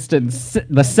Coast and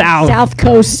the South. South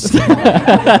Coast.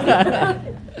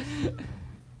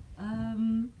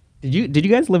 Did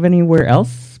you guys live anywhere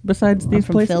else besides these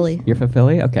from places? Philly. You're from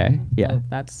Philly? Okay, yeah. Oh,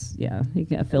 that's you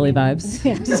get Philly vibes.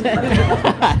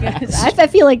 I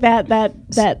feel like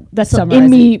that's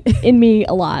Summarizing. in me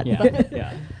a lot. Yeah,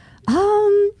 yeah.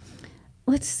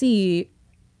 Let's see.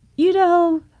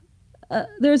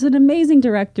 There's an amazing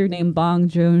director named Bong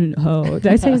Joon-ho. Did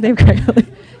I say his name correctly?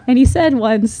 And he said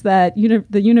once that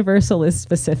the universal is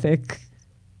specific.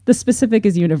 The specific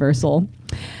is universal.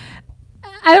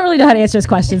 I don't really know how to answer this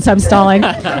question, so I'm stalling.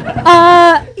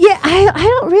 I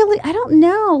don't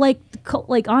know.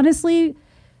 Like honestly,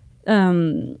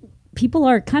 people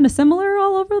are kind of similar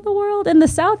all over the world, and the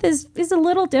South is a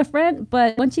little different.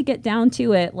 But once you get down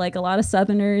to it, like a lot of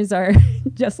Southerners are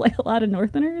just like a lot of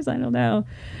Northerners. I don't know.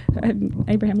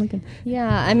 Abraham Lincoln. Yeah,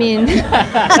 I mean,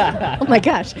 oh my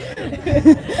gosh.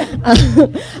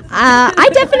 I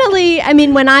definitely,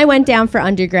 when I went down for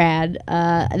undergrad,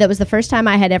 that was the first time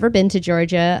I had ever been to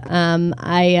Georgia.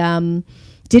 I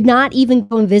did not even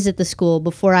go and visit the school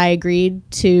before I agreed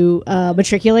to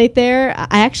matriculate there.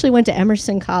 I actually went to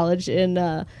Emerson College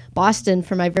in Boston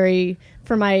for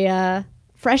my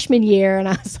freshman year, and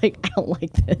I was like, I don't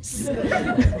like this.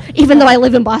 Even though I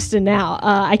live in Boston now,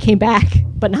 I came back,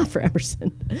 but not for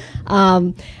Emerson.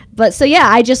 But so yeah,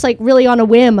 I just like really on a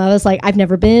whim, I was like, I've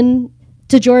never been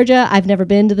to Georgia. I've never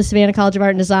been to the Savannah College of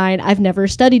Art and Design. I've never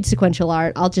studied sequential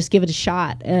art. I'll just give it a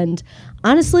shot. And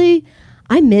honestly,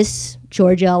 I miss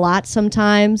Georgia a lot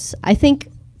sometimes. I think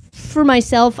for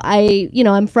myself,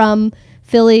 I'm from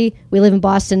Philly. We live in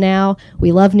Boston now.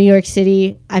 We love New York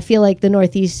City. I feel like the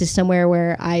Northeast is somewhere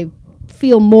where I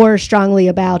feel more strongly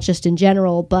about just in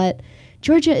general. But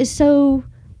Georgia is so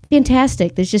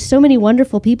fantastic. There's just so many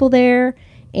wonderful people there.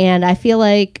 And I feel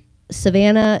like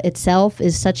Savannah itself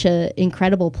is such an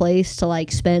incredible place to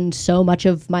like spend so much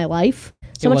of my life.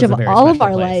 So much of all of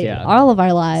our lives.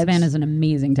 Savannah's an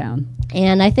amazing town.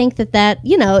 And I think that,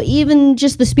 even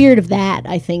just the spirit of that,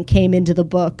 I think, came into the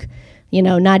book.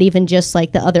 Not even just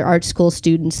like the other art school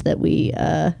students that we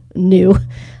knew,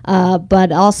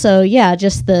 but also,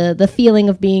 just the feeling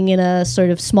of being in a sort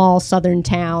of small southern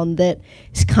town that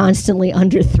is constantly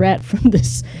under threat from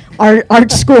this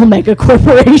art school mega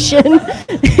corporation.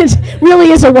 It really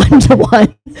is a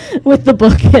one-to-one with the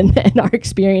book and our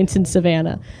experience in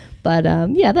Savannah. But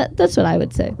that's what I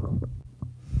would say.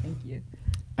 Thank you.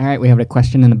 All right, we have a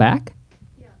question in the back.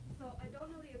 Yeah, so I don't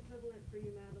know the equivalent for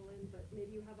you, Madeline, but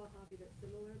maybe you have a hobby that's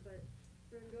similar. But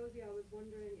for Ngozi, I was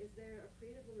wondering, is there a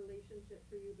creative relationship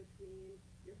for you between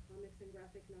your comics and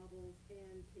graphic novels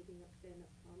and taking up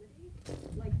stand-up comedy?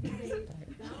 Like, do they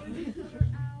balance each other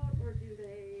out, or do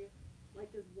they, like,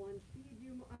 does one feed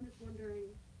you? I'm just wondering,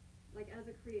 like, as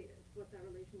a creative, what that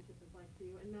relationship is like for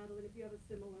you. And Madeline, if you have a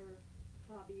similar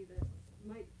hobby that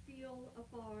might feel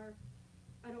afar.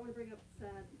 I don't want to bring up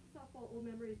sad softball old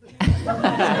memories, but maybe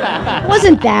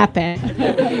Wasn't that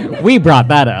bad. We brought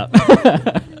that up.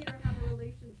 have a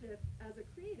relationship as a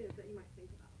creative that you might think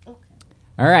about.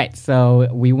 All right, so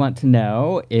we want to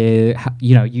know,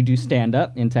 you do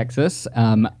stand-up in Texas.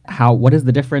 What is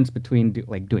the difference between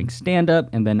doing stand-up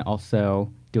and then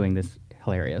also doing this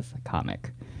hilarious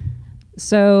comic?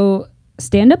 So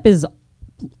stand-up is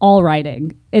all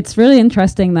writing. It's really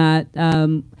interesting that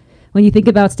when you think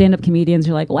about stand-up comedians,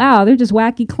 you're like, wow, they're just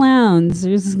wacky clowns.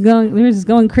 They're just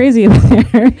going crazy over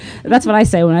there. That's what I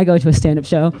say when I go to a stand-up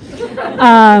show.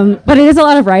 But it is a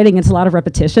lot of writing. It's a lot of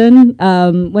repetition.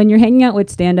 When you're hanging out with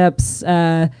stand-ups,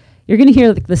 you're going to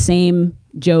hear the same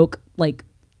joke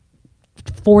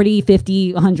 40,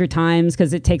 50, 100 times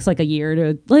because it takes a year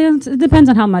to, it depends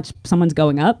on how much someone's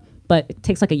going up, but it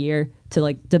takes a year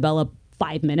to develop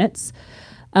 5 minutes.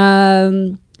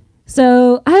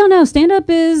 So I don't know. Stand-up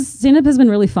has been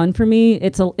really fun for me.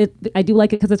 I do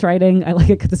like it because it's writing. I like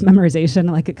it because it's memorization.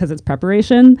 I like it because it's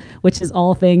preparation, which is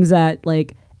all things that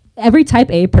every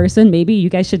type A person, maybe you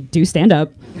guys should do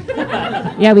stand-up.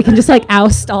 Yeah, we can just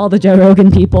oust all the Joe Rogan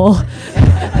people.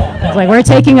 We're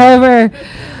taking over.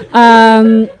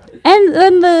 And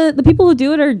then the people who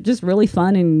do it are just really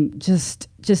fun and just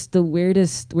just the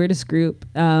weirdest group,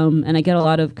 and I get a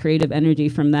lot of creative energy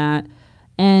from that.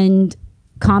 And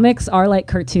comics are like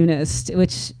cartoonists,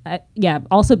 which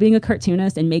also being a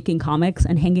cartoonist and making comics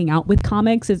and hanging out with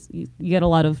comics is you get a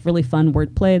lot of really fun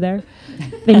wordplay there.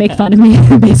 They make fun of me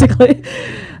basically.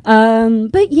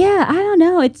 But yeah, I don't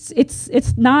know.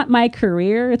 It's not my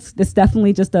career. It's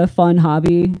definitely just a fun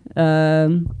hobby.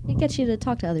 It gets you to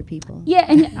talk to other people. Yeah,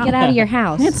 and Get out of your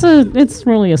house. It's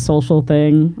really a social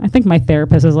thing. I think my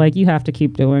therapist is like, you have to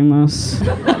keep doing this.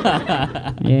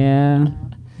 Yeah.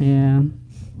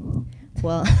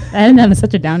 Well, I didn't have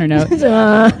such a downer note.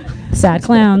 Sad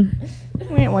clown.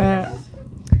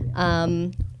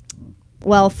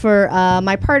 Well, for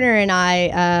my partner and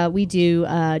I, we do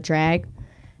drag,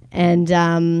 and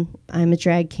I'm a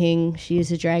drag king. She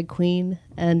is a drag queen,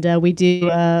 and we do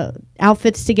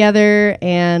outfits together,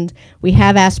 and we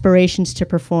have aspirations to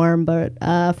perform. But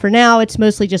for now, it's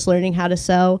mostly just learning how to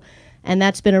sew, and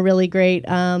that's been a really great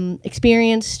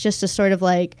experience, just to sort of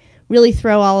like really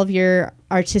throw all of your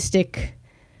artistic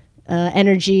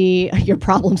energy, your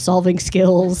problem-solving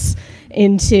skills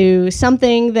into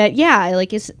something that,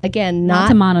 is again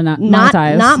not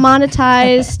monetized. not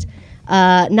monetized,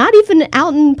 not even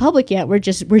out in public yet. We're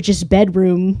just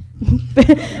bedroom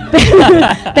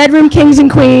kings and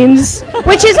queens,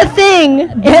 which is a thing.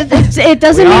 It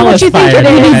doesn't mean what you think it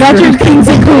is. Bedroom kings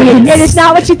and queens. It is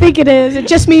not what you think it is. It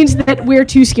just means that we're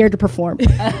too scared to perform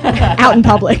out in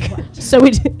public. So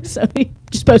we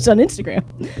just post on Instagram.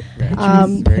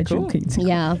 Very cool.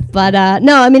 Yeah, but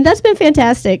no, I mean, that's been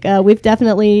fantastic. We've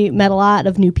definitely met a lot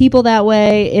of new people that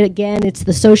way. It's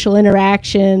the social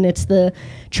interaction. It's the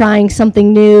trying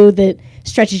something new that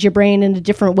stretches your brain in a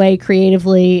different way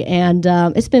creatively, and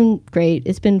it's been great.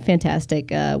 It's been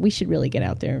fantastic. We should really get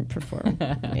out there and perform.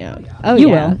 Yeah. Oh, You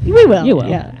yeah. will. We will. You will.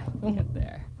 Yeah.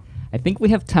 There. I think we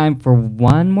have time for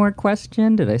one more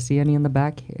question. Did I see any in the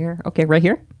back here? Okay, right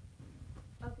here.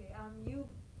 Okay,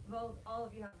 all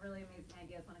of you have really amazing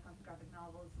ideas when it comes to graphic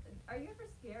novels. Are you ever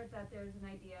scared that there's an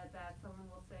idea that someone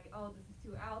will say, oh, this is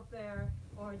too out there,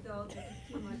 or though this is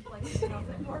too much like something else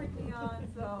I'm working on,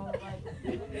 so like,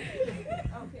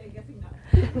 okay, guessing no.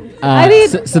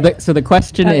 So the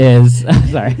question is,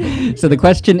 sorry. So the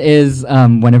question is,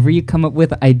 whenever you come up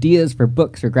with ideas for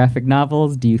books or graphic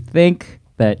novels, do you think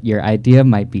that your idea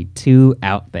might be too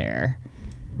out there?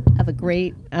 I have a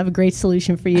great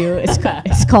solution for you. It's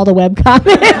called a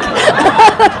webcomic.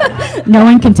 No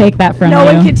one can take that from you. No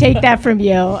one can take that from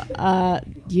you.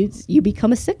 You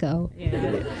become a sicko.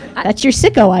 Yeah. That's your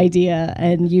sicko idea,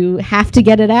 and you have to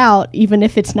get it out, even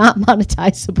if it's not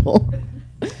monetizable.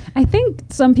 I think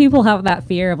some people have that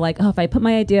fear of like, oh, if I put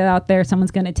my idea out there,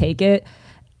 someone's going to take it.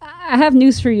 I have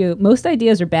news for you. Most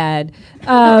ideas are bad.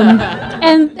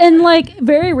 And like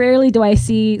very rarely do I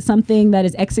see something that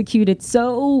is executed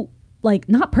so like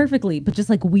not perfectly, but just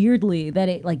like weirdly that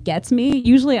it like gets me.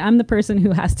 Usually I'm the person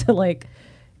who has to like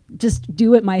just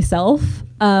do it myself.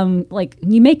 Like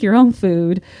you make your own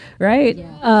food, right?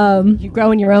 Yeah. You grow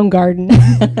in your own garden,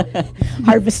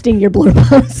 harvesting your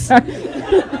blurbos.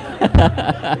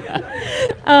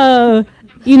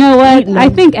 You know what? I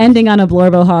think ending on a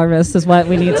blorbo harvest is what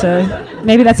we need to.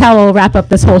 Maybe that's how we'll wrap up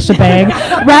this whole shebang.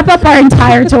 Wrap up our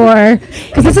entire tour,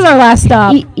 because this is our last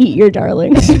stop. Eat your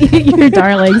darlings. Eat your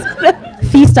darlings.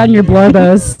 Feast on your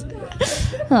blorbos.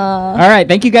 All right,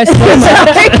 thank you guys so much.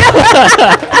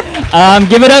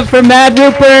 Give it up for Mad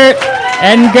Rupert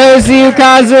and Ngozi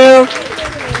Ukazu.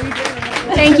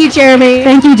 Thank you, Jeremy.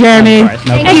 Thank you, Jeremy. Of course,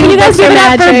 no And can you guys Books give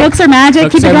Are it up for Magic. Books Are Magic?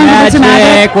 Books Keep it Are going, Books Are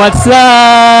Magic. Magic. What's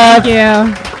up? Thank you.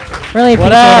 Really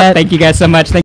What appreciate up? it. Thank you guys so much.